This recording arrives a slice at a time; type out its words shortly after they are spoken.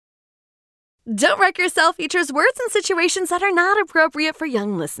Don't Wreck Yourself features words and situations that are not appropriate for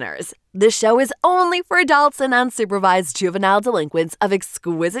young listeners. This show is only for adults and unsupervised juvenile delinquents of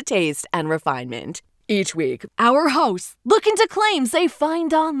exquisite taste and refinement. Each week, our hosts look into claims they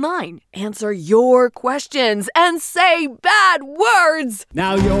find online, answer your questions, and say bad words.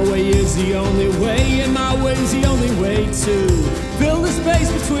 Now your way is the only way, and my way is the only way to fill the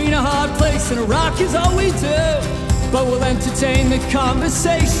space between a hard place and a rock is all we do. But we'll entertain the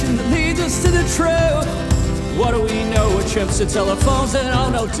conversation that leads us to the truth. What do we know? We're trips to telephones that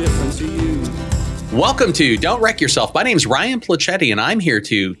are no different to you. Welcome to Don't Wreck Yourself. My name's Ryan Placetti, and I'm here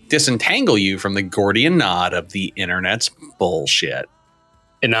to disentangle you from the Gordian knot of the internet's bullshit.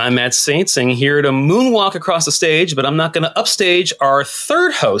 And I'm Matt Saintsing, here to moonwalk across the stage, but I'm not going to upstage our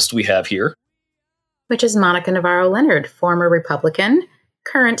third host we have here. Which is Monica Navarro-Leonard, former Republican,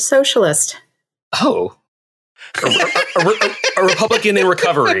 current socialist. Oh. A Republican in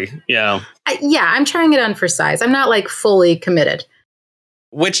recovery. Yeah. I'm trying it on for size. I'm not like fully committed.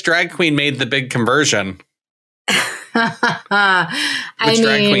 Which drag queen made the big conversion? Which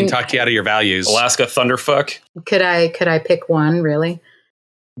drag queen talked you out of your values? Alaska Thunderfuck. Could I pick one, really?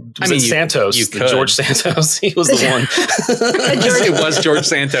 Santos. You could. George Santos. He was the one. It was George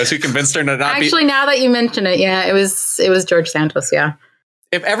Santos who convinced her to not be. Actually, now that you mention it, yeah, it was George Santos, yeah.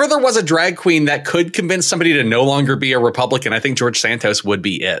 If ever there was a drag queen that could convince somebody to no longer be a Republican, I think George Santos would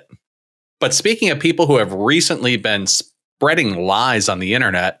be it. But speaking of people who have recently been spreading lies on the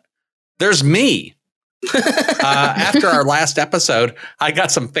internet, there's me. After our last episode, I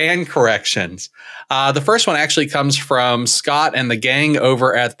got some fan corrections. The first one actually comes from Scott and the gang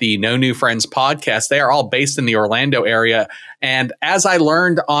over at the No New Friends podcast. They are all based in the Orlando area. And as I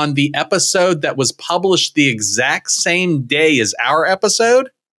learned on the episode that was published the exact same day as our episode,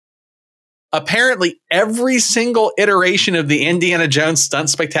 apparently every single iteration of the Indiana Jones stunt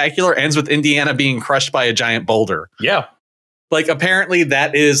spectacular ends with Indiana being crushed by a giant boulder. Yeah. Like, apparently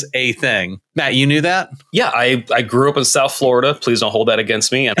that is a thing. Matt, you knew that? Yeah, I grew up in South Florida. Please don't hold that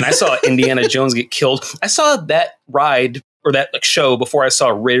against me. And I saw Indiana Jones get killed. I saw that ride or that show before I saw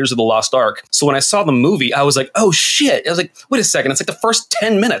Raiders of the Lost Ark. So when I saw the movie, I was like, oh, shit. I was like, wait a second. It's like the first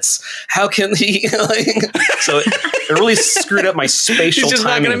 10 minutes. How can he? So it really screwed up my spatial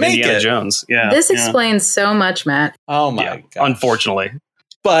time with Indiana Jones. Yeah. This explains so much, Matt. Oh, my God. Unfortunately.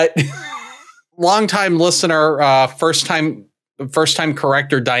 But longtime listener, first time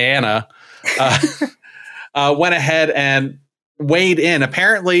corrector Diana went ahead and weighed in.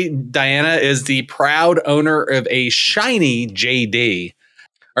 Apparently, Diana is the proud owner of a shiny JD.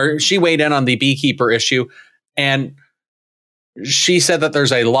 Or she weighed in on the beekeeper issue, and she said that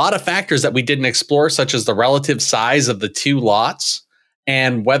there's a lot of factors that we didn't explore, such as the relative size of the two lots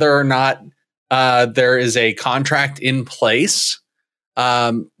and whether or not there is a contract in place.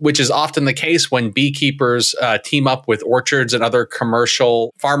 Which is often the case when beekeepers team up with orchards and other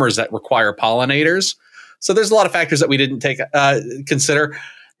commercial farmers that require pollinators. So there's a lot of factors that we didn't consider.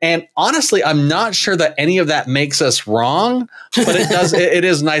 And honestly, I'm not sure that any of that makes us wrong, but it does. It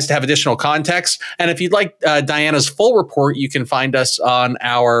is nice to have additional context. And if you'd like Diana's full report, you can find us on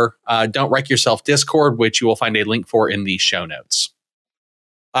our Don't Wreck Yourself Discord, which you will find a link for in the show notes.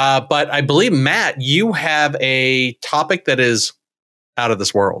 But I believe, Matt, you have a topic that is out of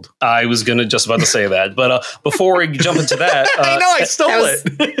this world. I was just about to say that, but before we jump into that, I know I stole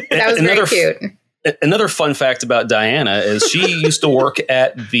it. That was very cute. Another fun fact about Diana is she used to work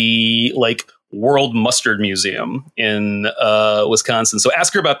at the World Mustard Museum in Wisconsin. So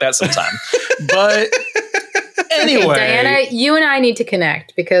ask her about that sometime. But anyway, okay, Diana, you and I need to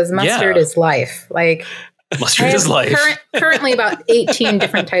connect because mustard is life. Mustard is life. Currently, about 18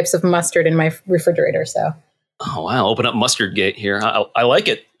 different types of mustard in my refrigerator. So. Oh, wow. Open up Mustard Gate here. I like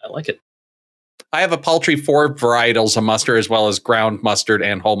it. I have a paltry 4 varietals of mustard as well as ground mustard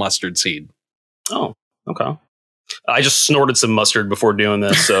and whole mustard seed. Oh, okay. I just snorted some mustard before doing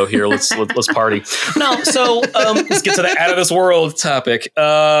this. So here, let's party. No, so let's get to the out of this world topic.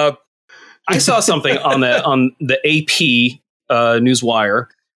 I saw something on the AP Newswire.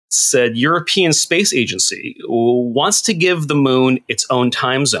 Said European Space Agency wants to give the moon its own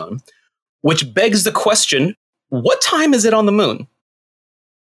time zone, which begs the question, what time is it on the moon?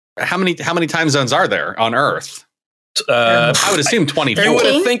 How many time zones are there on Earth? I would assume 24. You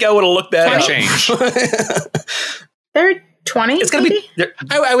would think I would have looked that up. Change. There are 20. It's going to be.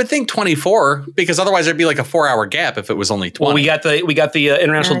 I would think 24 because otherwise there'd be like a 4-hour gap if it was only 20. Well, we got the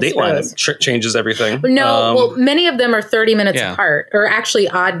international dateline that changes everything. No, many of them are 30 minutes apart, or actually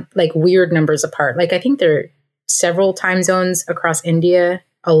odd, weird numbers apart. I think there are several time zones across India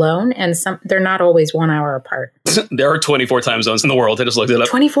alone, and they're not always 1 hour apart. There are 24 time zones in the world. I just looked it up.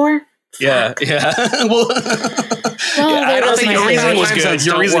 24? Yeah. Well, I don't think your reason was good.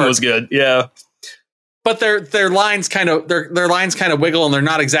 Your reason was good. Yeah. But their lines kind of wiggle, and they're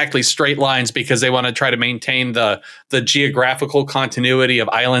not exactly straight lines because they want to try to maintain the geographical continuity of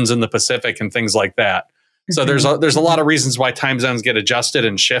islands in the Pacific and things like that. So there's a lot of reasons why time zones get adjusted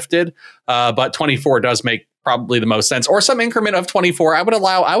and shifted, but 24 does make probably the most sense, or some increment of 24. I would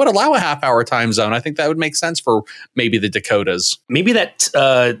allow a half-hour time zone. I think that would make sense for maybe the Dakotas. Maybe that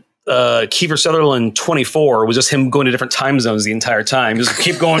Kiefer Sutherland 24 was just him going to different time zones the entire time. Just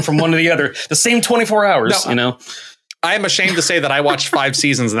keep going from one to the other, the same 24 hours. I am ashamed to say that I watched 5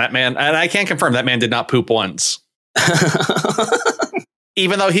 seasons, and that man, and I can confirm that man did not poop once.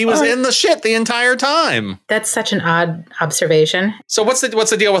 Even though he was in the shit the entire time. That's such an odd observation. So what's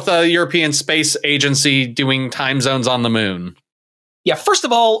the deal with the European Space Agency doing time zones on the moon? Yeah, first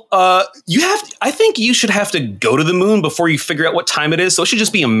of all, I think you should have to go to the moon before you figure out what time it is. So it should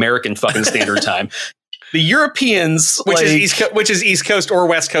just be American fucking standard time. The Europeans, which is East Coast or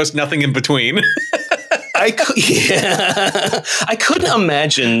West Coast, nothing in between. I couldn't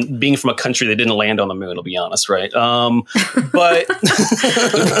imagine being from a country that didn't land on the moon, I'll be honest, right? But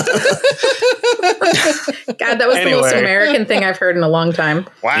God, that was the most American thing I've heard in a long time.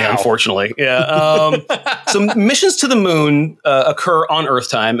 Wow. Yeah, unfortunately. Yeah. So missions to the moon occur on Earth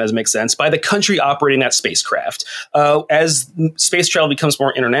time, as makes sense, by the country operating that spacecraft. As space travel becomes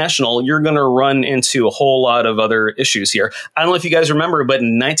more international, you're going to run into a whole lot of other issues here. I don't know if you guys remember, but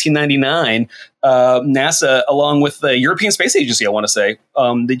in 1999, NASA, along with the European Space Agency, I want to say,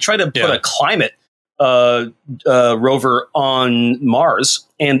 they tried to put a climate rover on Mars,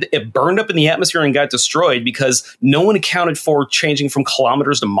 and it burned up in the atmosphere and got destroyed because no one accounted for changing from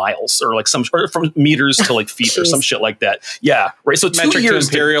kilometers to miles, or from meters to like feet or some shit like that. Yeah, right. So 2 years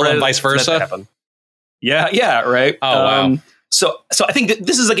to imperial and vice versa. Yeah, right. Oh wow. So I think that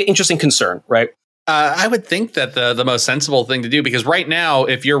this is like an interesting concern, right? I would think that the most sensible thing to do, because right now,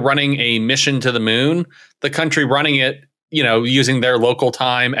 if you're running a mission to the moon, the country running it, using their local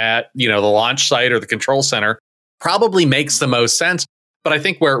time at, the launch site or the control center probably makes the most sense. But I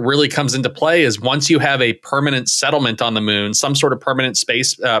think where it really comes into play is once you have a permanent settlement on the moon, some sort of permanent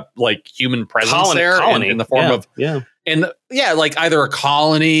space, like human presence colony. In the form of, like either a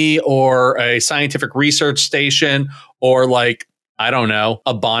colony or a scientific research station or like, I don't know,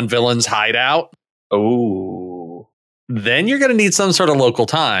 a Bond villain's hideout. Oh, then you're going to need some sort of local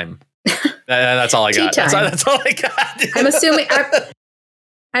time. That's all I got. That's all I got.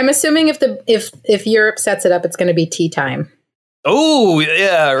 I'm assuming if Europe sets it up, it's going to be tea time. Oh,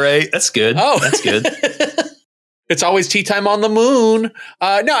 yeah, right. That's good. Oh, that's good. It's always tea time on the moon.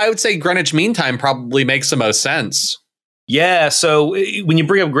 No, I would say Greenwich Mean Time probably makes the most sense. Yeah, so when you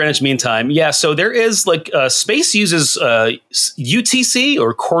bring up Greenwich Mean Time, so there is space uses UTC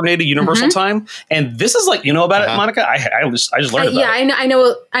or Coordinated Universal Time, and this is you know about it, Monica? I just learned about it. Yeah, I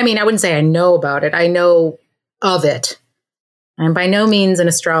know. I mean, I wouldn't say I know about it. I know of it. I'm by no means an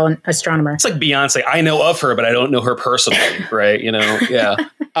astronomer. It's like Beyonce. I know of her, but I don't know her personally, right? Yeah.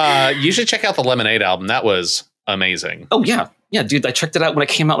 You should check out the Lemonade album. That was amazing. Oh yeah, dude. I checked it out when it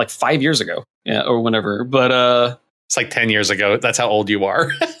came out 5 years ago, or whenever. But it's 10 years ago. That's how old you are.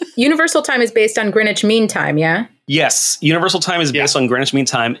 Universal Time is based on Greenwich Mean Time, yeah? Yes. Universal Time is based on Greenwich Mean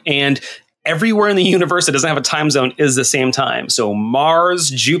Time. And everywhere in the universe that doesn't have a time zone is the same time. So Mars,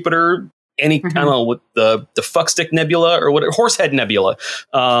 Jupiter, I don't know, with the Fuckstick Nebula or what, Horsehead Nebula.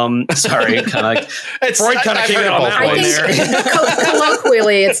 Sorry, kind of Freud kind of came in on that one there.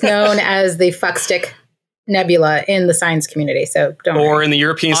 Colloquially, it's known as the Fuckstick Nebula in the science community, so don't or worry. In the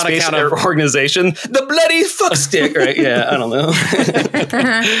European Space Organization, the bloody fuckstick, right? Yeah, I don't know.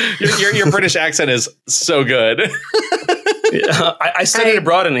 your British accent is so good. Yeah, I studied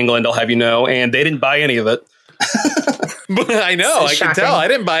abroad in England, I'll have you know, and they didn't buy any of it. I know, I can tell. I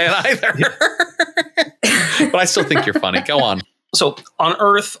didn't buy it either. But I still think you're funny. Go on. So on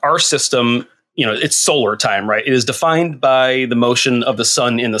Earth, our system, it's solar time, right? It is defined by the motion of the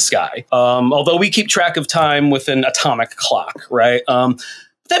sun in the sky. Although we keep track of time with an atomic clock, right?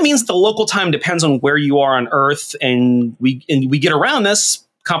 That means the local time depends on where you are on Earth, and we get around this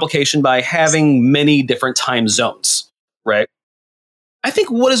complication by having many different time zones, right? I think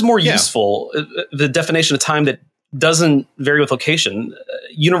what is more useful, the definition of time that doesn't vary with location,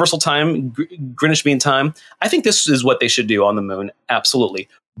 universal time, Greenwich Mean Time. I think this is what they should do on the moon, absolutely.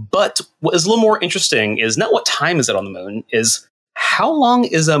 But what is a little more interesting is not what time is it on the moon, is how long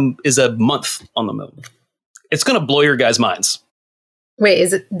is a month on the moon? It's going to blow your guys' minds.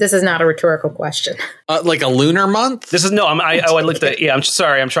 Wait, this is not a rhetorical question. Like a lunar month? This is no. I looked at. Yeah, I'm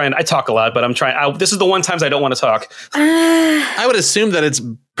sorry. I'm trying. I talk a lot, but I'm trying. This is the one times I don't want to talk. I would assume that it's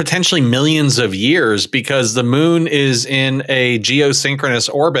potentially millions of years because the moon is in a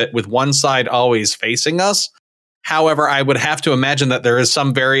geosynchronous orbit with one side always facing us. However, I would have to imagine that there is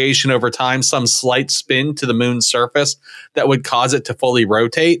some variation over time, some slight spin to the moon's surface that would cause it to fully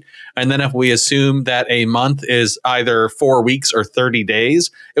rotate. And then if we assume that a month is either 4 weeks or 30 days,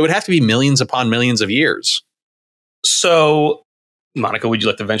 it would have to be millions upon millions of years. So, Monica, would you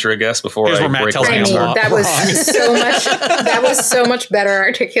like to venture a guess before Here's where Matt break tells me my I'm wrong. That was so much. That was so much better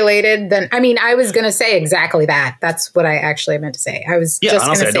articulated than. I mean, I was going to say exactly that. That's what I actually meant to say. I was just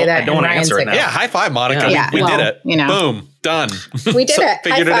going to say that. I don't want to answer it now. Yeah, high five, Monica. Yeah. We did it. You know. Boom, done. We did it.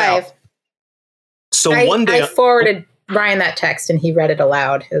 Figured High it five. out. So one day I forwarded Ryan that text, and he read it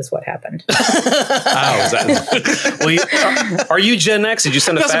aloud. Is what happened. Oh, is that? Well, are you Gen X? Did you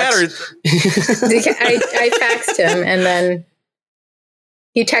send a Doesn't fax? matter. I faxed him, and then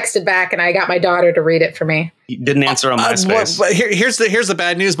he texted back, and I got my daughter to read it for me. He didn't answer on MySpace. But here's the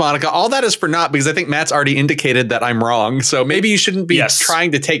bad news, Monica. All that is for naught because I think Matt's already indicated that I'm wrong. So maybe you shouldn't be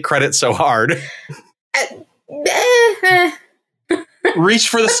trying to take credit so hard. Reach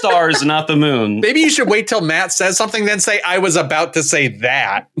for the stars, not the moon. Maybe you should wait till Matt says something, then say, I was about to say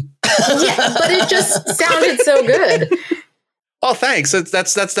that. Yeah, but it just sounded so good. Oh, thanks.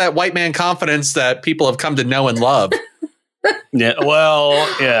 That's that white man confidence that people have come to know and love. Yeah, well,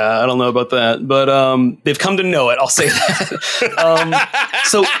 yeah, I don't know about that, but they've come to know it. I'll say that.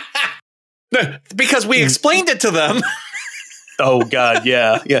 So, because we explained it to them. Oh God,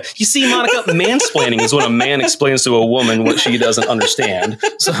 yeah. You see, Monica, mansplaining is when a man explains to a woman what she doesn't understand.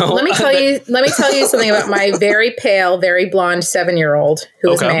 So let me tell you something about my very pale, very blonde 7-year-old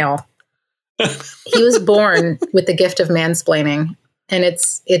who is male. He was born with the gift of mansplaining, and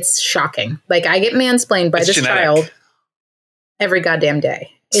it's shocking. Like, I get mansplained by this genetic. Child every goddamn day.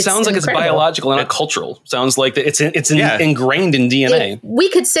 Sounds like incredible. It's biological and not cultural. Sounds like it's ingrained in DNA. We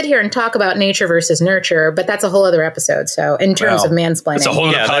could sit here and talk about nature versus nurture, but that's a whole other episode. So in terms of mansplaining, it's a whole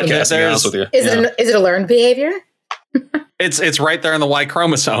other podcast. To be honest with you, is it a learned behavior? It's right there in the Y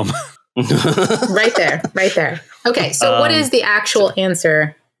chromosome. right there. Okay, so what is the actual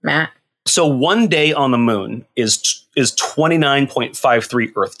answer, Matt? So 1 day on the moon is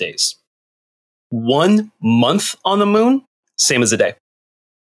 29.53 Earth days. 1 month on the moon, same as a day.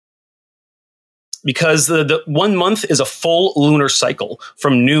 Because the 1 month is a full lunar cycle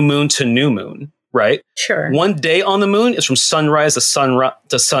from new moon to new moon, right? Sure. 1 day on the moon is from sunrise to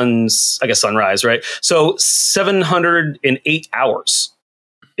sunrise, right? So 708 hours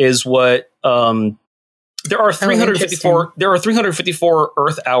is what there are 354. There are 354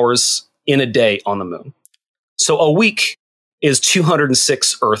 Earth hours in a day on the moon. So a week is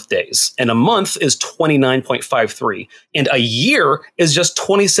 206 Earth days, and a month is 29.53, and a year is just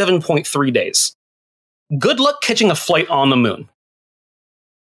 27.3 days. Good luck catching a flight on the moon.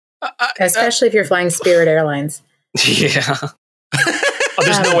 Especially if you're flying Spirit Airlines. Yeah.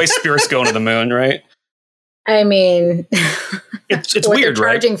 There's no way Spirit's going to the moon, right? I mean, it's weird,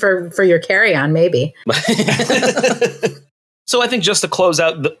 right? Charging for your carry-on, maybe. So I think just to close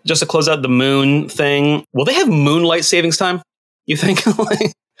out the moon thing, will they have moonlight savings time? You think?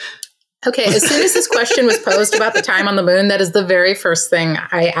 Okay, as soon as this question was posed about the time on the moon, that is the very first thing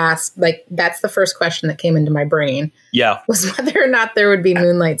I asked. Like, that's the first question that came into my brain. Yeah. Was whether or not there would be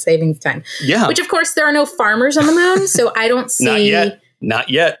moonlight savings time. Yeah. Which, of course, there are no farmers on the moon, so I don't see... Not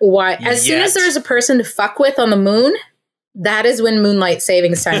yet. Why? As soon as there is a person to fuck with on the moon, that is when moonlight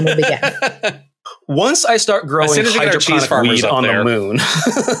savings time will begin. Once I start growing hydroponic weed on the moon.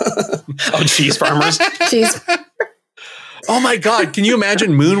 Oh, cheese farmers? Cheese. Oh my God, can you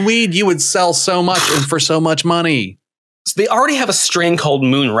imagine moonweed? You would sell so much and for so much money. So they already have a strain called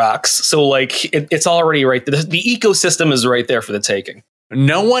moon rocks. So like it's already right there. The ecosystem is right there for the taking.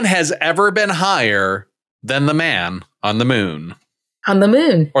 No one has ever been higher than the man on the moon. On the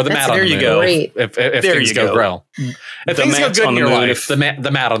moon. Or the mat on the moon. There you go. Great. If things go well. If things go good in your life, the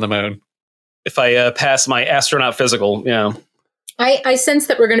mat on the moon. If I pass my astronaut physical, yeah. I sense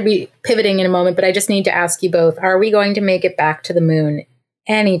that we're going to be pivoting in a moment, but I just need to ask you both, are we going to make it back to the moon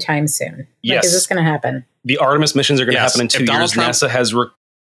anytime soon? Yes. Like, is this going to happen? The Artemis missions are going to happen in 2 years. NASA has... Matt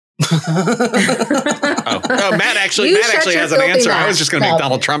actually has an answer. I was just going to make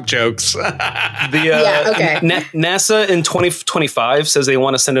Donald Trump jokes. NASA in 2025 says they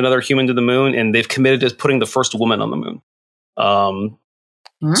want to send another human to the moon, and they've committed to putting the first woman on the moon.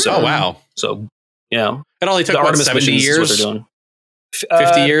 So wow. So yeah, it only took the Artemis 70 years. What they're doing.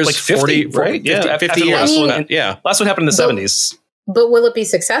 50 years, like 50, 40, right? 50 years. Last one happened in the 70s. But will it be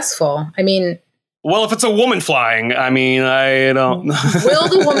successful? I mean... Well, if it's a woman flying, I mean, I don't... Will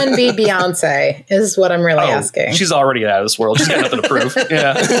the woman be Beyonce, is what I'm really asking. She's already out of this world. She's got nothing to prove.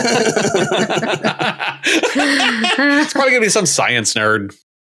 Yeah. It's probably going to be some science nerd.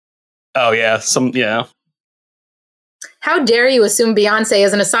 Oh, yeah. Yeah. How dare you assume Beyonce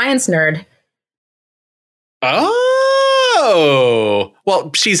isn't a science nerd? Oh, well,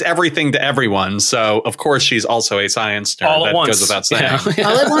 she's everything to everyone. So, of course, she's also a science nerd. All at once. Goes without saying. Yeah.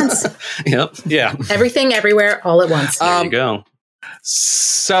 All at once. Yep. Yeah. Everything, everywhere, all at once. There you go.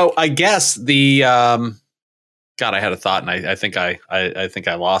 So, I guess the God, I had a thought, and I think I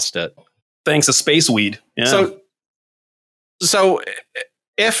lost it. Thanks to space weed. Yeah. So,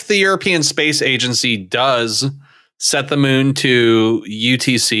 if the European Space Agency does set the moon to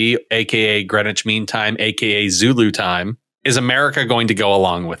UTC, aka Greenwich Mean Time, aka Zulu time, is America going to go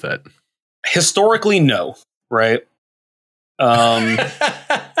along with it? Historically, no. Right?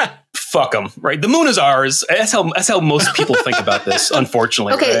 Fuck them. Right? The moon is ours. That's how most people think about this.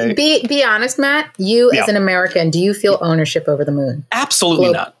 Unfortunately. Okay, right? be honest, Matt. You as an American, do you feel ownership over the moon?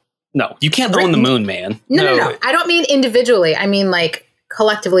 Absolutely not. No, you can't own the moon, man. No. I don't mean individually. I mean like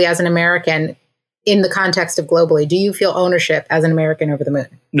collectively as an American. In the context of globally, do you feel ownership as an American over the moon?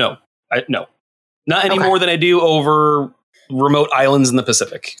 No, no, not any more than I do over remote islands in the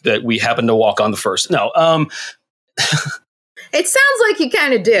Pacific that we happen to walk on the first. No, it sounds like you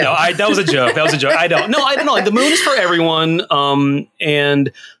kind of do. No, that was a joke. I don't. No, I don't know. The moon is for everyone,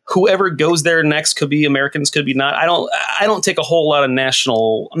 and whoever goes there next could be Americans, could be not. I don't take a whole lot of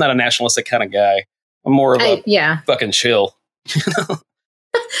national. I'm not a nationalistic kind of guy. I'm more of a fucking chill.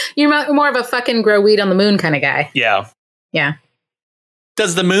 You're more of a fucking grow weed on the moon kind of guy. Yeah. Yeah.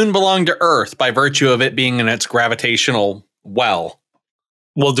 Does the moon belong to Earth by virtue of it being in its gravitational well?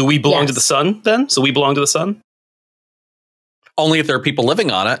 Well, do we belong to the sun then? So we belong to the sun? Only if there are people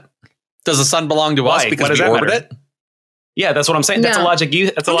living on it. Does the sun belong to us because we orbit it? Yeah, that's what I'm saying. No. That's a logic you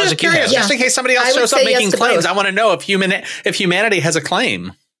have. Just in case somebody else shows up making claims. I want to know if humanity has a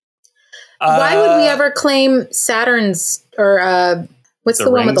claim. Why would we ever claim Saturn's or what's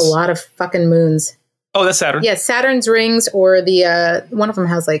the one with a lot of fucking moons? Oh, that's Saturn. Yeah, Saturn's rings, or the one of them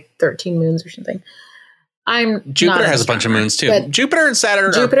has like 13 moons or something. Jupiter has a bunch of moons too. Jupiter and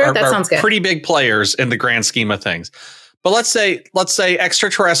Saturn are pretty big players in the grand scheme of things. But let's say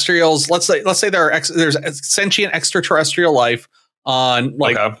extraterrestrials. Let's say there's sentient extraterrestrial life on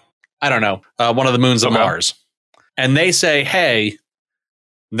I don't know, one of the moons of Mars, and they say, hey,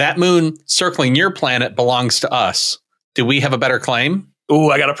 that moon circling your planet belongs to us. Do we have a better claim? Ooh,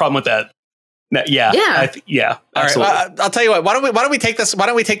 I got a problem with that. Yeah. All right. I'll tell you what. Why don't we take this? Why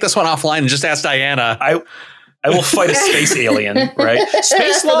don't we take this one offline and just ask Diana? I will fight a space alien. Right?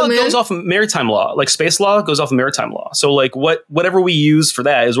 Space law goes off of maritime law. Like space law goes off of maritime law. So like whatever we use for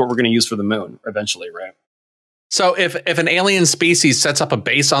that is what we're going to use for the moon eventually, right? So if an alien species sets up a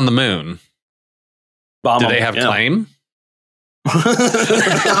base on the moon, do they have claim?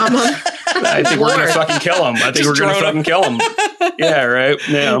 I think we're gonna fucking kill him. Yeah, right.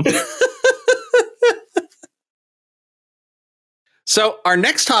 Yeah. So our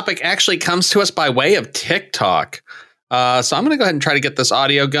next topic actually comes to us by way of TikTok. So I'm going to go ahead and try to get this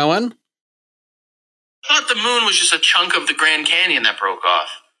audio going. I thought the moon was just a chunk of the Grand Canyon that broke off.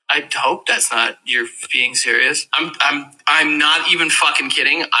 I hope that's not you're being serious. I'm not even fucking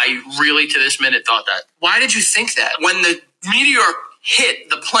kidding. I really to this minute thought that. Why did you think that? When the meteor hit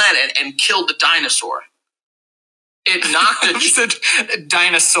the planet and killed the dinosaur, it knocked You said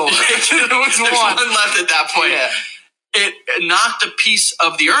dinosaur. There was one left at that point. Yeah. It knocked a piece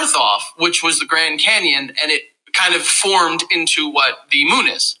of the Earth off, which was the Grand Canyon, and it kind of formed into what the moon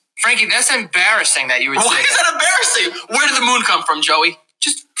is. Frankie, that's embarrassing that you would say that. Why is that embarrassing? Where did the moon come from, Joey?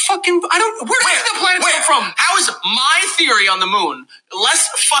 Just fucking, where did the planet come from? How is my theory on the moon less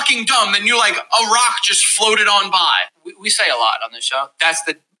fucking dumb than you like a rock just floated on by? We say a lot on this show. That's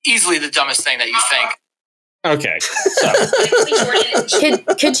easily the dumbest thing that you think. Okay.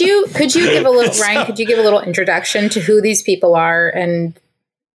 Could you give a little Ryan? Could you give a little introduction to who these people are and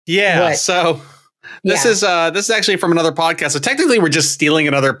what? So this is actually from another podcast. So technically, we're just stealing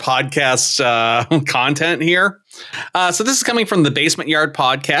another podcast's content here. So this is coming from the Basement Yard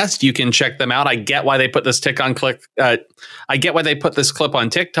podcast. You can check them out. I get why they put this clip on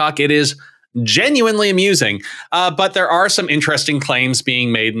TikTok. It is genuinely amusing, but there are some interesting claims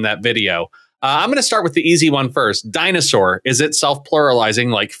being made in that video. I'm going to start with the easy one first. Dinosaur, is it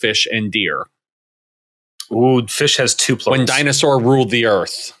self-pluralizing like fish and deer? Ooh, fish has two plurals. When dinosaur ruled the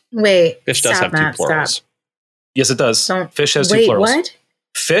earth. Wait, fish does have two plurals. Stop. Yes, it does. Fish has two plurals. What?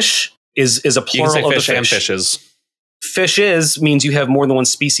 Fish is a plural of the fish. And fishes. fish means you have more than one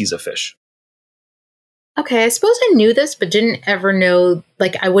species of fish. Okay, I suppose I knew this, but didn't ever know,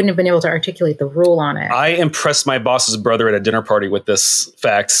 like, I wouldn't have been able to articulate the rule on it. I impressed my boss's brother at a dinner party with this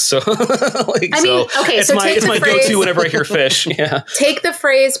fact. So, it's my go-to whenever I hear fish. Yeah. Take the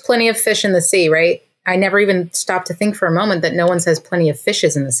phrase plenty of fish in the sea, right? I never even stopped to think for a moment that no one says plenty of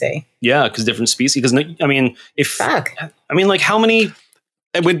fishes in the sea. Yeah, because different species. Because, I mean, how many...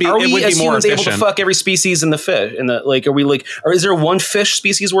 It would be more efficient. Able to fuck every species in the fish? Or is there one fish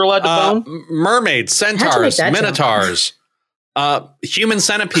species we're allowed to bone? Mermaids, centaurs, minotaurs, human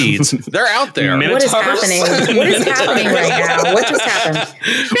centipedes. They're out there. What is happening? What is happening right now? What just happened?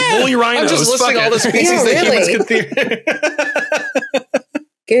 Woolly rhinos. I'm just listing all the species that humans could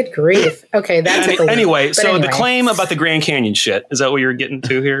Good grief. Okay, that's anyway. The claim about the Grand Canyon shit, is that what you're getting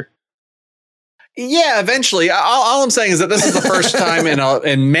to here? Yeah, eventually. All I'm saying is that this is the first time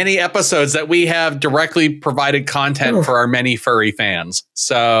in many episodes that we have directly provided content for our many furry fans.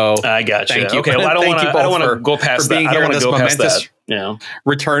 So I got you. Thank you. Okay, well, I don't want to go past that. I don't want to go past that. Yeah.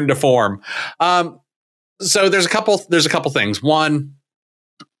 Return to form. So there's a couple things. One,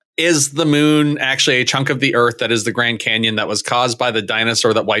 is the moon actually a chunk of the Earth that is the Grand Canyon that was caused by the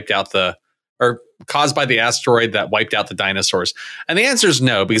dinosaur that wiped out caused by the asteroid that wiped out the dinosaurs? And the answer is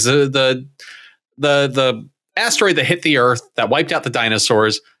no, because the asteroid that hit the Earth that wiped out the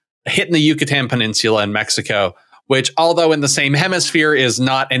dinosaurs hit in the Yucatan Peninsula in Mexico, which, although in the same hemisphere, is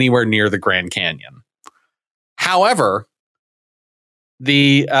not anywhere near the Grand Canyon. However,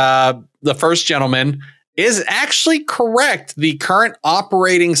 the first gentleman is actually correct. The current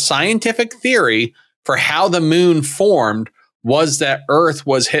operating scientific theory for how the moon formed was that Earth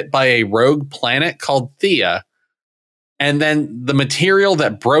was hit by a rogue planet called Theia, and then the material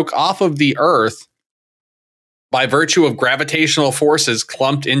that broke off of the Earth by virtue of gravitational forces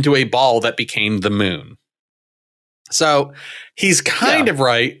clumped into a ball that became the moon. So he's kind of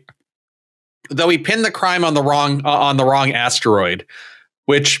right, though he pinned the crime on the wrong asteroid,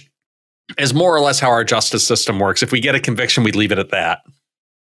 which is more or less how our justice system works. If we get a conviction, we leave it at that.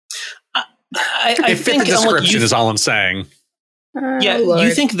 I think the description is all I'm saying.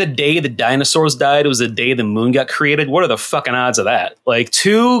 You think the day the dinosaurs died was the day the moon got created? What are the fucking odds of that? Like,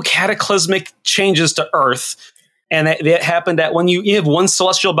 two cataclysmic changes to Earth, and that happened at when you have one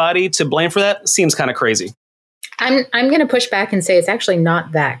celestial body to blame for that? Seems kind of crazy. I'm going to push back and say it's actually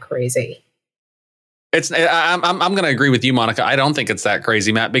not that crazy. I'm going to agree with you, Monica. I don't think it's that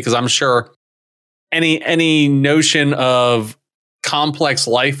crazy, Matt, because I'm sure any notion of complex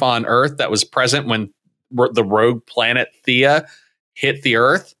life on Earth that was present when the rogue planet Theia hit the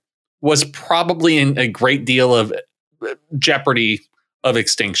Earth was probably in a great deal of jeopardy of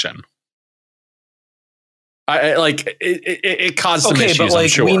extension. It caused some issues. But I'm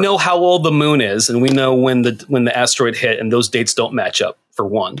sure. We know how old the moon is, and we know when the asteroid hit, and those dates don't match up for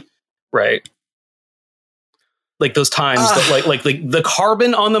one, right? Like those times, like the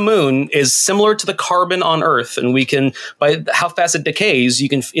carbon on the moon is similar to the carbon on Earth, and we can, by how fast it decays,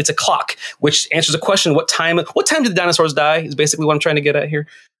 it's a clock, which answers a question: what time did the dinosaurs die? Is basically what I'm trying to get at here.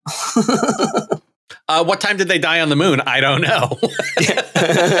 What time did they die on the moon? I don't know.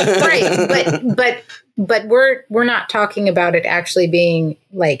 Right, but we're not talking about it actually being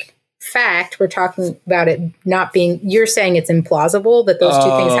like fact. We're talking about it not being. You're saying it's implausible that those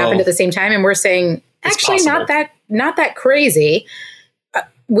two things happened at the same time, and we're saying actually not that crazy.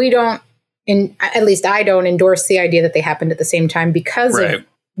 We don't, at least I don't endorse the idea that they happened at the same time because of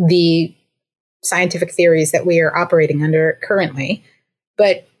the scientific theories that we are operating under currently.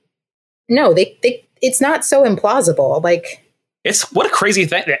 But no, it's not so implausible. Like, it's what a crazy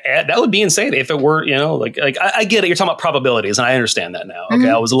thing. That would be insane if it were, like I get it. You're talking about probabilities, and I understand that now. Okay,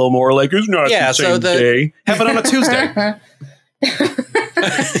 I was a little more like, it's not the same day. Happened on a Tuesday.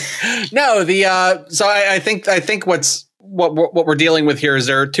 No, so I think what we're dealing with here is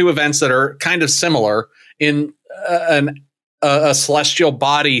there are two events that are kind of similar in a celestial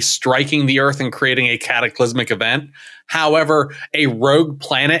body striking the Earth and creating a cataclysmic event. However, a rogue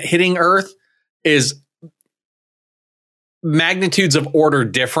planet hitting Earth is magnitudes of order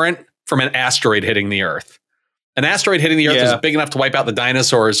different from an asteroid hitting the Earth. An asteroid hitting the Earth is big enough to wipe out the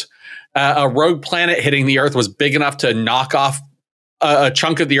dinosaurs. A rogue planet hitting the Earth was big enough to knock off a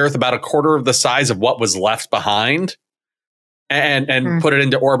chunk of the Earth about a quarter of the size of what was left behind and put it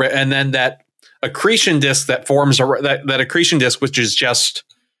into orbit. And then that accretion disk that forms, that accretion disk, which is just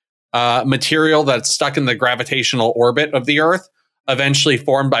material that's stuck in the gravitational orbit of the Earth, eventually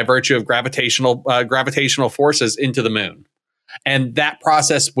formed by virtue of gravitational forces into the moon. And that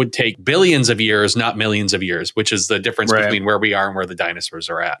process would take billions of years, not millions of years, which is the difference between where we are and where the dinosaurs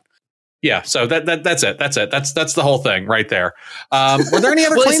are at. Yeah, so that's it. That's the whole thing right there. Were there any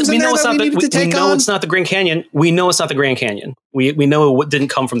other claims in there that we needed to take on? We know it's not the Grand Canyon. We know it's not the Grand Canyon. We know it didn't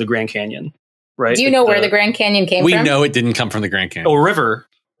come from the Grand Canyon, right? Do you know where the Grand Canyon came from? We know it didn't come from the Grand Canyon. Oh, river.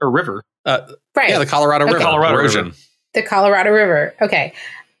 Right. Yeah, the Colorado River. The Colorado River. Okay.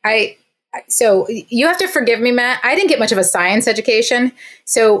 So you have to forgive me, Matt. I didn't get much of a science education.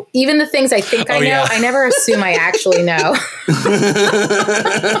 So even the things I think I know, I never assume I actually know.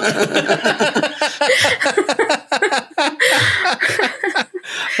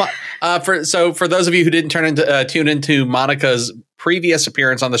 For those of you who didn't tune into Monica's previous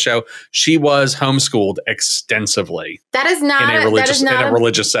appearance on the show, she was homeschooled extensively. That is not in a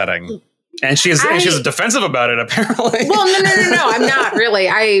religious setting. And she's defensive about it, apparently. Well, no. I'm not really.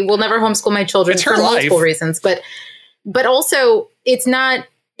 I will never homeschool my children for multiple reasons. But also, it's not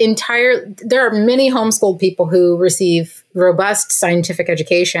entire. There are many homeschooled people who receive robust scientific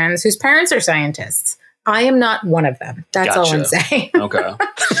educations whose parents are scientists. I am not one of them. That's all I'm saying. Okay.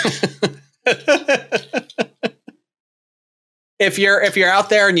 If you're out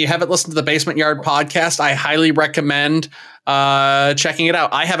there and you haven't listened to the Basement Yard podcast, I highly recommend checking it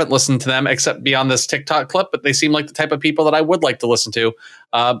out. I haven't listened to them except beyond this TikTok clip, but they seem like the type of people that I would like to listen to.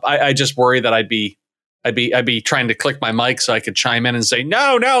 I just worry that I'd be trying to click my mic so I could chime in and say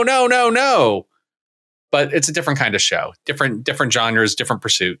no. But it's a different kind of show, different genres, different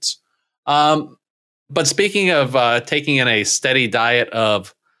pursuits. But speaking of taking in a steady diet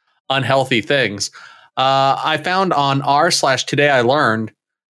of unhealthy things, I found on r/Today I Learned,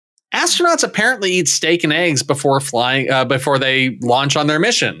 astronauts apparently eat steak and eggs before flying, before they launch on their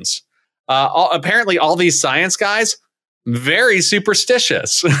missions. Apparently, all these science guys, very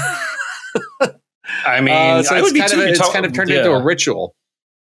superstitious. I mean, so it's kind of turned into a ritual.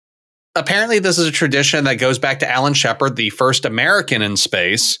 Apparently, this is a tradition that goes back to Alan Shepard, the first American in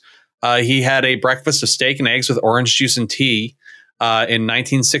space. He had a breakfast of steak and eggs with orange juice and tea in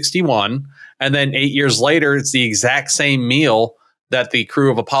 1961. And then 8 years later, it's the exact same meal that the crew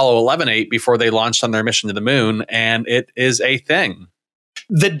of Apollo 11 ate before they launched on their mission to the moon. And it is a thing.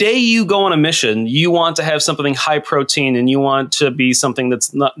 The day you go on a mission, you want to have something high protein and you want to be something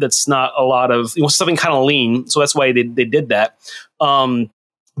that's not a lot of, something kind of lean. So that's why they did that.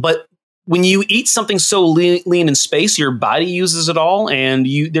 But when you eat something so lean in space, your body uses it all and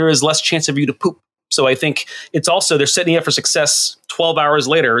there is less chance of you to poop. So I think it's also, they're setting you up for success 12 hours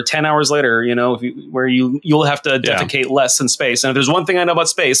later, or 10 hours later, where you'll have to defecate less in space. And if there's one thing I know about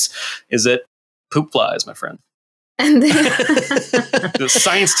space, is that poop flies, my friend. And the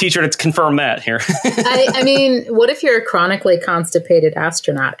science teacher to confirm that here. I mean, what if you're a chronically constipated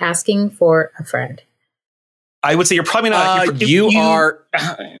astronaut asking for a friend? I would say you're probably not. You are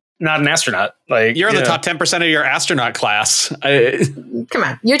not an astronaut. Like you're in the top 10% of your astronaut class. Come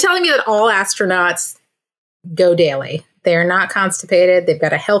on. You're telling me that all astronauts go daily. They're not constipated. They've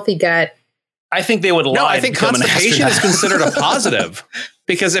got a healthy gut. I think they would lie. No, I think constipation is considered a positive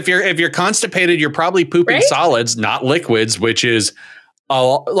because if you're constipated, you're probably pooping solids, not liquids, which is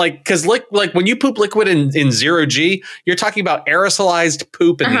because when you poop liquid in 0 G, you're talking about aerosolized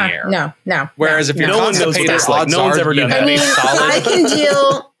poop in the air. No. Whereas if you're constipated, odds no one's ever done that. I mean,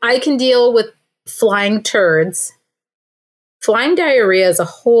 I can deal with flying turds. Flying diarrhea is a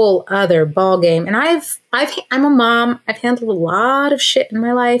whole other ball game, and I'm a mom. I've handled a lot of shit in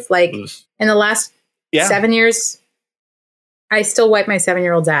my life. Like in the last 7 years, I still wipe my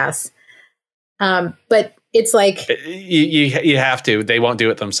 7-year-old's ass. But it's like you have to. They won't do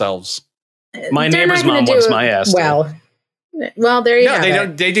it themselves. My neighbor's mom wipes my ass. Well, there you go. No, they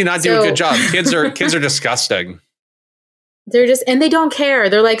don't. They do not do a good job. Kids are disgusting. They're just, and they don't care.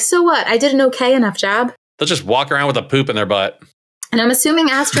 They're like, so what? I did an okay enough job. They'll just walk around with a poop in their butt. And I'm assuming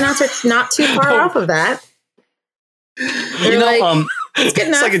astronauts are not too far off of that. They're it's good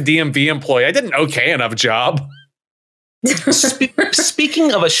enough. It's like a DMV employee. I did an okay enough job.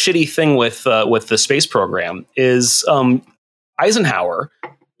 Speaking of a shitty thing with the space program is Eisenhower.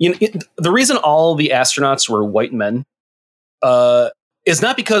 The reason all the astronauts were white men is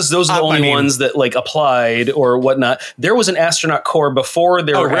not because those are the only ones that applied or whatnot. There was an astronaut corps before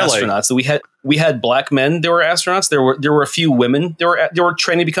there were astronauts. So we had black men. There were astronauts. There were a few women. They were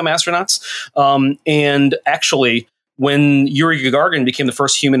training to become astronauts. And actually, when Yuri Gagarin became the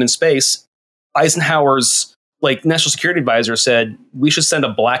first human in space, Eisenhower's national security advisor said we should send a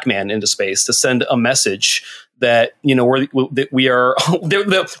black man into space to send a message that we're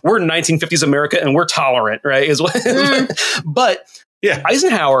 1950s America and we're tolerant, right? But yeah,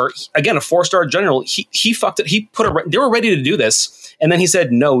 Eisenhower, again, a 4-star general, he fucked it. They were ready to do this, and then he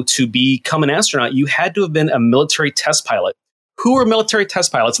said no. To become an astronaut, you had to have been a military test pilot Who were military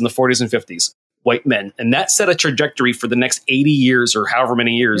test pilots in the 40s and 50s? White men. And that set a trajectory for the next 80 years or however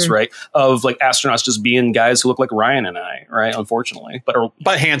many years, right? Of like astronauts just being guys who look like Ryan and I, right? Unfortunately.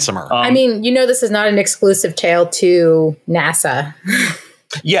 But handsomer. I mean, this is not an exclusive tale to NASA.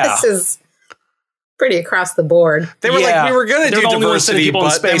 Yeah. This is pretty across the board. They were like, we were going to do diversity,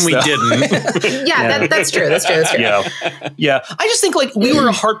 but space, then we didn't. That's true. That's true. Yeah. I just think like we were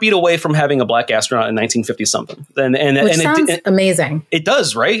a heartbeat away from having a black astronaut in 1950 something. Which sounds amazing. It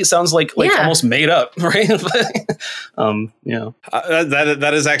does, right? It sounds like almost made up, right?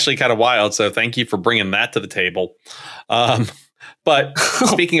 That is actually kind of wild. So thank you for bringing that to the table. But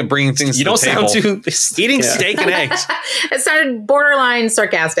speaking of bringing things to the table, eating steak and eggs. It sounded borderline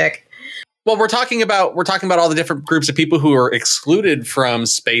sarcastic. Well, we're talking about all the different groups of people who are excluded from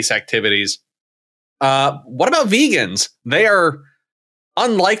space activities. What about vegans? They are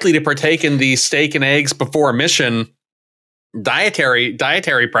unlikely to partake in the steak and eggs before mission dietary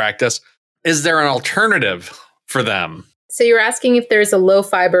practice. Is there an alternative for them? So you're asking if there's a low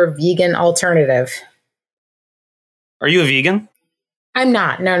fiber vegan alternative? Are you a vegan? I'm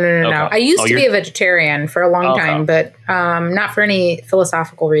not. No. Okay. I used to be a vegetarian for a long time, but not for any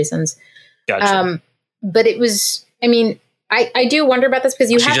philosophical reasons. Gotcha. But it was, I mean, I do wonder about this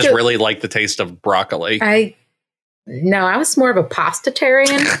because she just really liked the taste of broccoli. I was more of a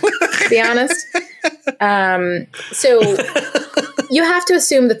pasta-tarian, to be honest. So you have to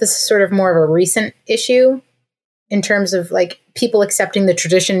assume that this is sort of more of a recent issue in terms of like people accepting the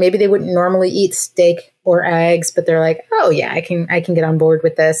tradition. Maybe they wouldn't normally eat steak or eggs, but they're like, oh yeah, I can get on board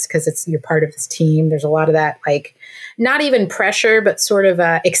with this because you're part of this team. There's a lot of that, like, not even pressure, but sort of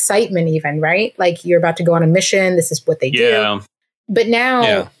excitement even, right? Like you're about to go on a mission. This is what they do. But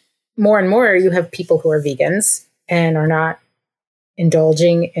now more and more you have people who are vegans and are not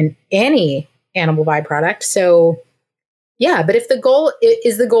indulging in any animal byproduct. So yeah, but if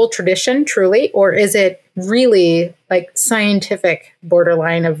the goal tradition truly, or is it really like scientific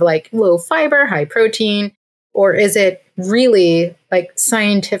borderline of like low fiber, high protein, or is it really like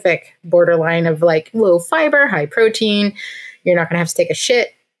scientific borderline of like low fiber, high protein? You're not going to have to take a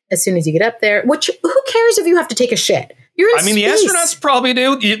shit as soon as you get up there. Which who cares if you have to take a shit? You're in space. The astronauts probably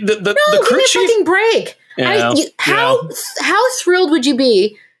do. The crew give me a chief, fucking break. How thrilled would you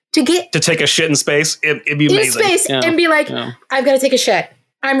be to take a shit in space? It'd be amazing. In space and be like, I've got to take a shit.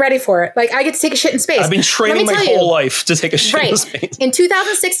 I'm ready for it. Like I get to take a shit in space. I've been training my whole life to take a shit in space. In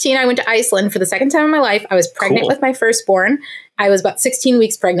 2016, I went to Iceland for the second time in my life. I was pregnant with my firstborn. I was about 16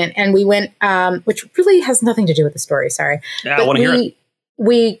 weeks pregnant, and we went, which really has nothing to do with the story. Sorry. Yeah, I want to hear it.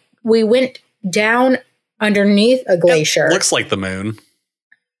 We went down underneath a glacier. It looks like the moon.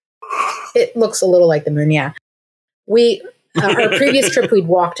 It looks a little like the moon. Yeah. Our previous trip,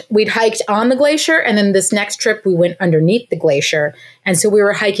 we'd hiked on the glacier. And then this next trip, we went underneath the glacier. And so we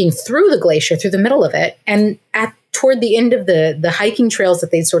were hiking through the glacier, through the middle of it. And toward the end of the hiking trails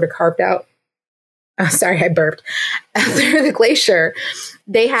that they'd sort of carved out. Oh, sorry, I burped. Through the glacier,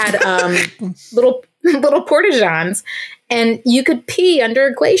 they had little porta-johns, and you could pee under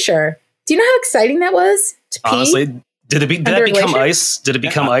a glacier. Do you know how exciting that was to pee? Honestly, did that become ice? Did it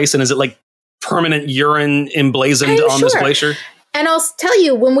become ice? And is it like permanent urine emblazoned on this glacier? And I'll tell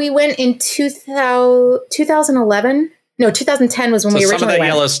you, when we went in 2011, no, 2010 was when we originally went. Some of that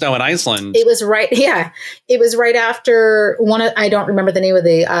yellow snow in Iceland. It was right, It was right after I don't remember the name of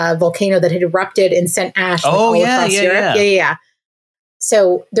the volcano that had erupted and sent ash all across Europe. Yeah.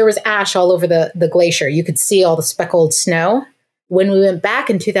 So there was ash all over the glacier. You could see all the speckled snow. When we went back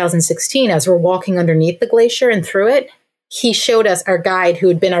in 2016, as we're walking underneath the glacier and through it, he showed us our guide, who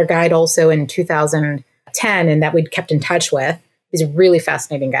had been our guide also in 2010 and that we'd kept in touch with. He's a really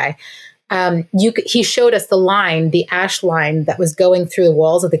fascinating guy. He showed us the ash line that was going through the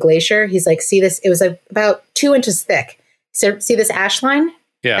walls of the glacier. He's like, see this? It was like about 2 inches thick. So see this ash line?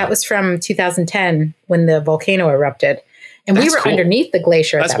 Yeah. That was from 2010 when the volcano erupted. And we were underneath the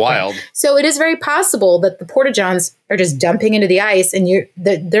glacier at that point. That's wild. So it is very possible that the porta-johns are just dumping into the ice, and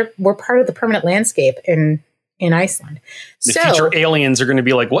we're part of the permanent landscape in Iceland. The future aliens are going to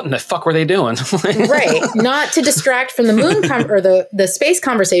be like, what in the fuck were they doing? Right. Not to distract from the moon or the space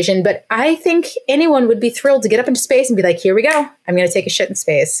conversation, but I think anyone would be thrilled to get up into space and be like, here we go. I'm going to take a shit in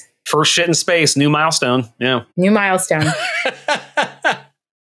space. First shit in space. New milestone. Yeah. New milestone.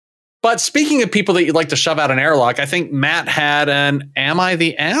 But speaking of people that you'd like to shove out an airlock, I think Matt had an Am I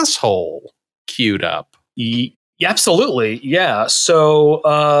the Asshole queued up. Absolutely. Yeah.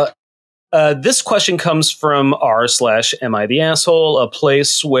 So this question comes from r/AmITheAsshole, a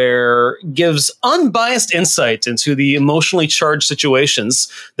place where gives unbiased insight into the emotionally charged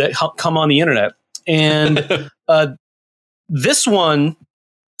situations that come on the internet. And This one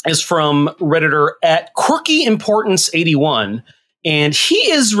is from Redditor at QuirkyImportance81, and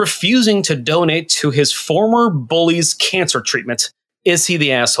he is refusing to donate to his former bully's cancer treatment. Is he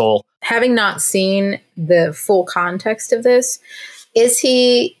the asshole? Having not seen the full context of this, is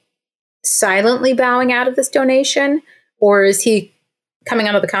he silently bowing out of this donation, or is he coming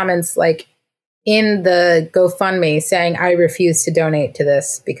out of the comments like in the GoFundMe saying, I refuse to donate to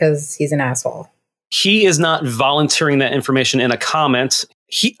this because he's an asshole? He is not volunteering that information in a comment.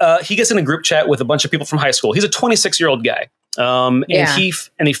 He gets in a group chat with a bunch of people from high school. He's a 26-year-old guy. And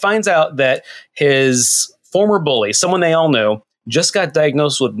he finds out that his former bully, someone they all knew, just got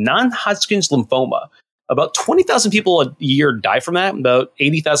diagnosed with non-Hodgkin's lymphoma. About 20,000 people a year die from that. About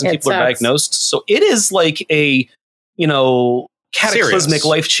 80,000 people are diagnosed. So it is like a, cataclysmic,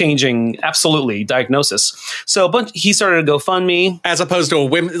 life-changing, absolutely, diagnosis. So he started a GoFundMe. As opposed to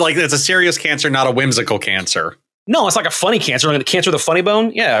it's a serious cancer, not a whimsical cancer. No, it's like a funny cancer. Like the cancer of the funny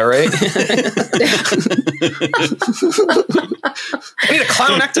bone? Yeah, right? I need a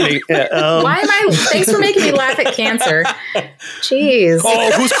clownectomy. Thanks for making me laugh at cancer. Jeez.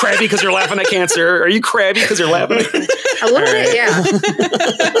 Oh, who's crabby because you're laughing at cancer? Are you crabby because you're laughing at cancer? A little bit, yeah.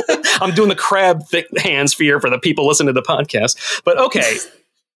 I'm doing the crab hands for the people listening to the podcast. But okay.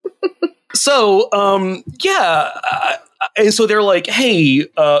 So, and so they're like, hey,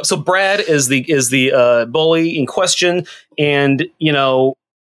 so Brad is the bully in question. And,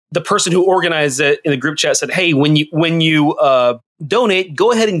 the person who organized it in the group chat said, hey, when you donate,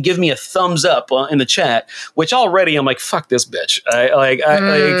 go ahead and give me a thumbs up in the chat, which already I'm like, fuck this bitch.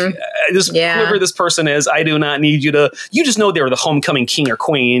 Whoever this person is, I do not need you to, you just know they were the homecoming king or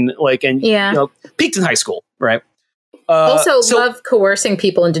queen, peaked in high school, right? Love coercing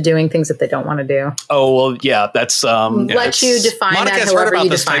people into doing things that they don't want to do. Oh, well, yeah, that's... Let you define Monica's that however heard about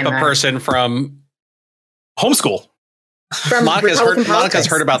you this define type of person from... Homeschool. From Monica's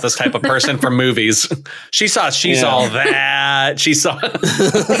heard about this type of person from movies. She saw that. She saw 10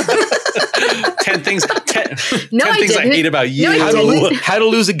 things. 10 things I hate about you. How to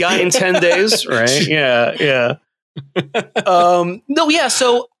lose a guy in 10 days, right? Yeah.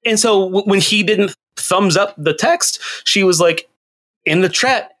 So when he didn't thumbs up the text, she was like in the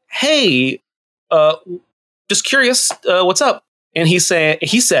chat, hey, just curious, what's up? And he said,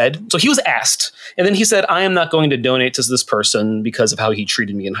 so he was asked, and then he said, I am not going to donate to this person because of how he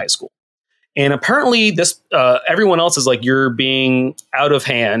treated me in high school. And apparently everyone else is like, you're being out of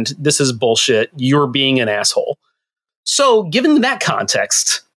hand. This is bullshit. You're being an asshole. So given that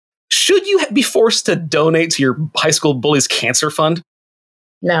context, should you be forced to donate to your high school bully's cancer fund?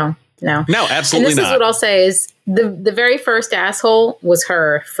 No, absolutely not. And this is what I'll say is the very first asshole was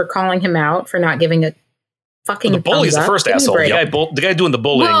her for calling him out for not giving a fucking. The bully's the first asshole. The guy doing the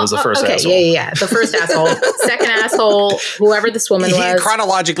bullying was the first asshole. Yeah. The first asshole. Second asshole, whoever this woman was.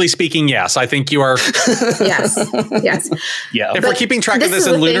 Chronologically speaking, yes. I think you are. Yes. Yeah. If we're keeping track of this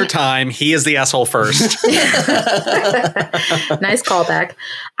in lunar time, he is the asshole first. Nice callback.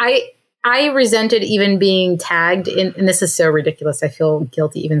 I resented even being tagged in, and this is so ridiculous. I feel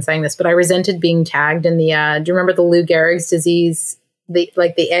guilty even saying this, but I resented being tagged in the, do you remember the Lou Gehrig's disease,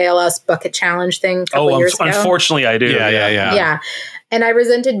 the ALS bucket challenge thing a couple years ago? Unfortunately I do. Yeah. And I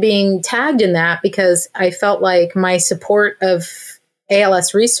resented being tagged in that because I felt like my support of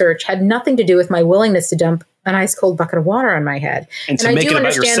ALS research had nothing to do with my willingness to dump an ice cold bucket of water on my head. And to make it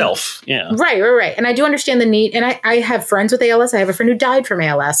about yourself. Yeah. Right. And I do understand the need. And I have friends with ALS. I have a friend who died from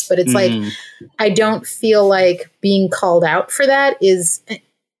ALS, but it's like, I don't feel like being called out for that is,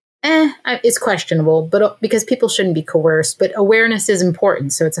 it's questionable, but because people shouldn't be coerced, but awareness is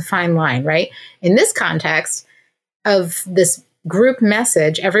important. So it's a fine line, right? In this context of this group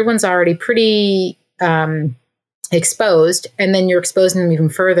message, everyone's already pretty, exposed, and then you're exposing them even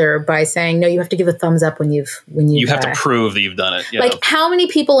further by saying, no, you have to give a thumbs up when you have to prove that you've done it. Yeah. Like how many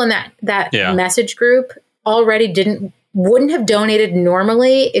people in that message group already wouldn't have donated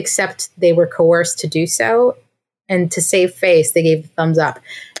normally, except they were coerced to do so, and to save face, they gave the thumbs up.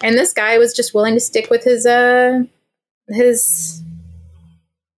 And this guy was just willing to stick with his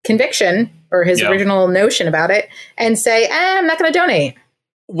conviction or his original notion about it and say, I'm not going to donate.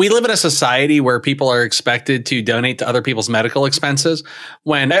 We live in a society where people are expected to donate to other people's medical expenses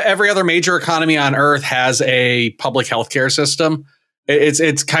when every other major economy on earth has a public healthcare system.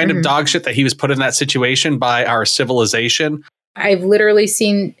 It's kind of dog shit that he was put in that situation by our civilization. I've literally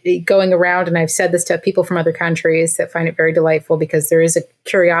seen it going around, and I've said this to people from other countries that find it very delightful because there is a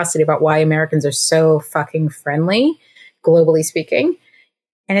curiosity about why Americans are so fucking friendly, globally speaking.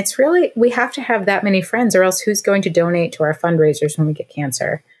 And it's really, we have to have that many friends, or else who's going to donate to our fundraisers when we get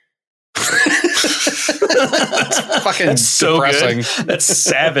cancer? That's fucking so depressing. good. That's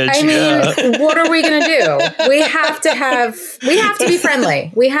savage. I mean, what are we going to do? We have to be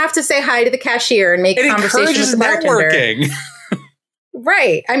friendly. We have to say hi to the cashier and make conversation with the bartender. Networking.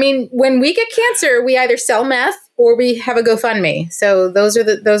 Right. I mean, when we get cancer, we either sell meth or we have a GoFundMe. So those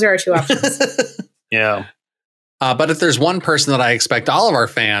are our two options. Yeah. But if there's one person that I expect all of our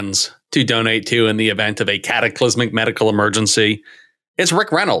fans to donate to in the event of a cataclysmic medical emergency, it's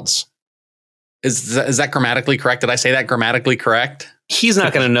Rick Reynolds. Is that grammatically correct? Did I say that grammatically correct? He's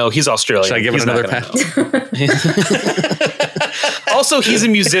not going to know. He's Australian. Should I give it another pat? Also, he's a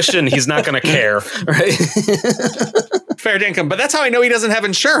musician. He's not going to care. Right? Fair income. But that's how I know he doesn't have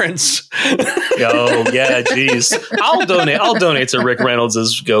insurance. Oh, yeah. Geez. I'll donate to Rick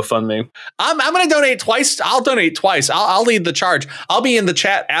Reynolds' GoFundMe. I'm going to donate twice. I'll donate twice. I'll lead the charge. I'll be in the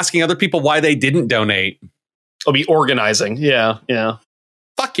chat asking other people why they didn't donate. I'll be organizing. Yeah. Yeah.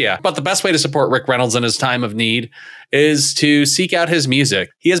 Fuck yeah. But the best way to support Rick Reynolds in his time of need is to seek out his music.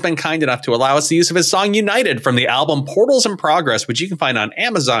 He has been kind enough to allow us the use of his song United from the album Portals in Progress, which you can find on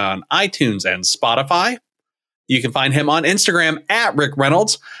Amazon, iTunes, and Spotify. You can find him on Instagram at Rick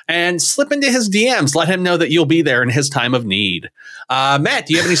Reynolds and slip into his DMs. Let him know that you'll be there in his time of need. Matt,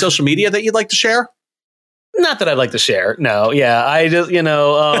 do you have any social media that you'd like to share? Not that I'd like to share. No, yeah, I just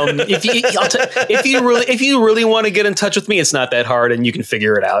if you really want to get in touch with me, it's not that hard, and you can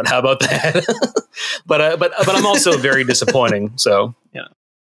figure it out. How about that? but I'm also very disappointing. So yeah,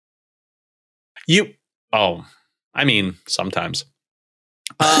 sometimes.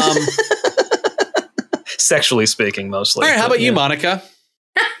 Sexually speaking, mostly. All right, how about you, Monica?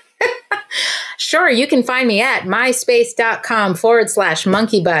 Sure, you can find me at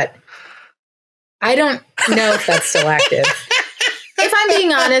myspace.com/monkeybutt. I don't know if that's still active. If I'm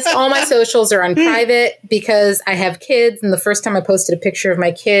being honest, all my socials are on private because I have kids. And the first time I posted a picture of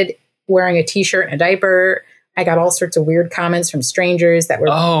my kid wearing a t-shirt and a diaper, I got all sorts of weird comments from strangers that were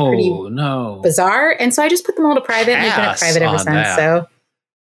pretty bizarre. And so I just put them all to private and they've been at private ever since. That. So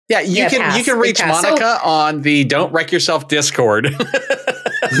yeah, you can reach Monica on the Don't Wreck Yourself Discord.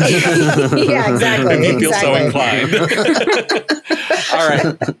 Yeah, exactly. If you feel so inclined. All right.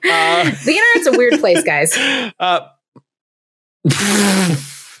 The internet's a weird place, guys.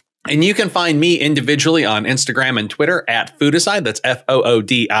 And you can find me individually on Instagram and Twitter at Foodicide. That's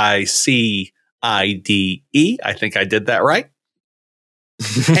FOODICIDE. I think I did that right.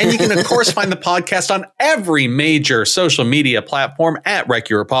 And you can, of course, find the podcast on every major social media platform at Wreck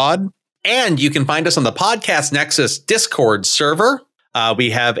Your Pod. And you can find us on the Podcast Nexus Discord server. We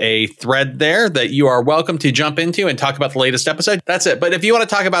have a thread there that you are welcome to jump into and talk about the latest episode. That's it. But if you want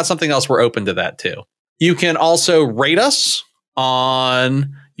to talk about something else, we're open to that too. You can also rate us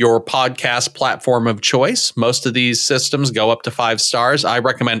on your podcast platform of choice. Most of these systems go up to 5 stars. I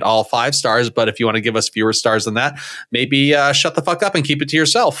recommend all 5 stars, but if you want to give us fewer stars than that, maybe shut the fuck up and keep it to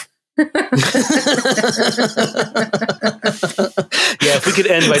yourself. Yeah, if we could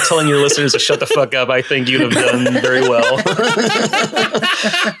end by telling your listeners to shut the fuck up, I think you'd have done very well.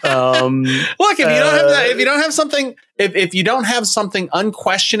 Look, if you don't have something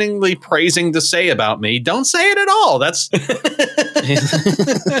unquestioningly praising to say about me, don't say it at all. That's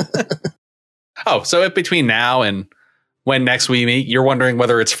so if between now and when next we meet, you're wondering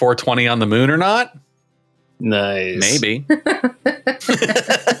whether it's 420 on the moon or not? Nice. Maybe.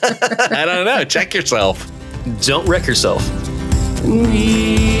 I don't know. Check yourself. Don't wreck yourself.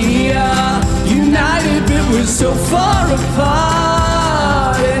 We are united, but we're so far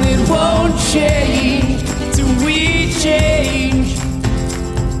apart, and it won't change.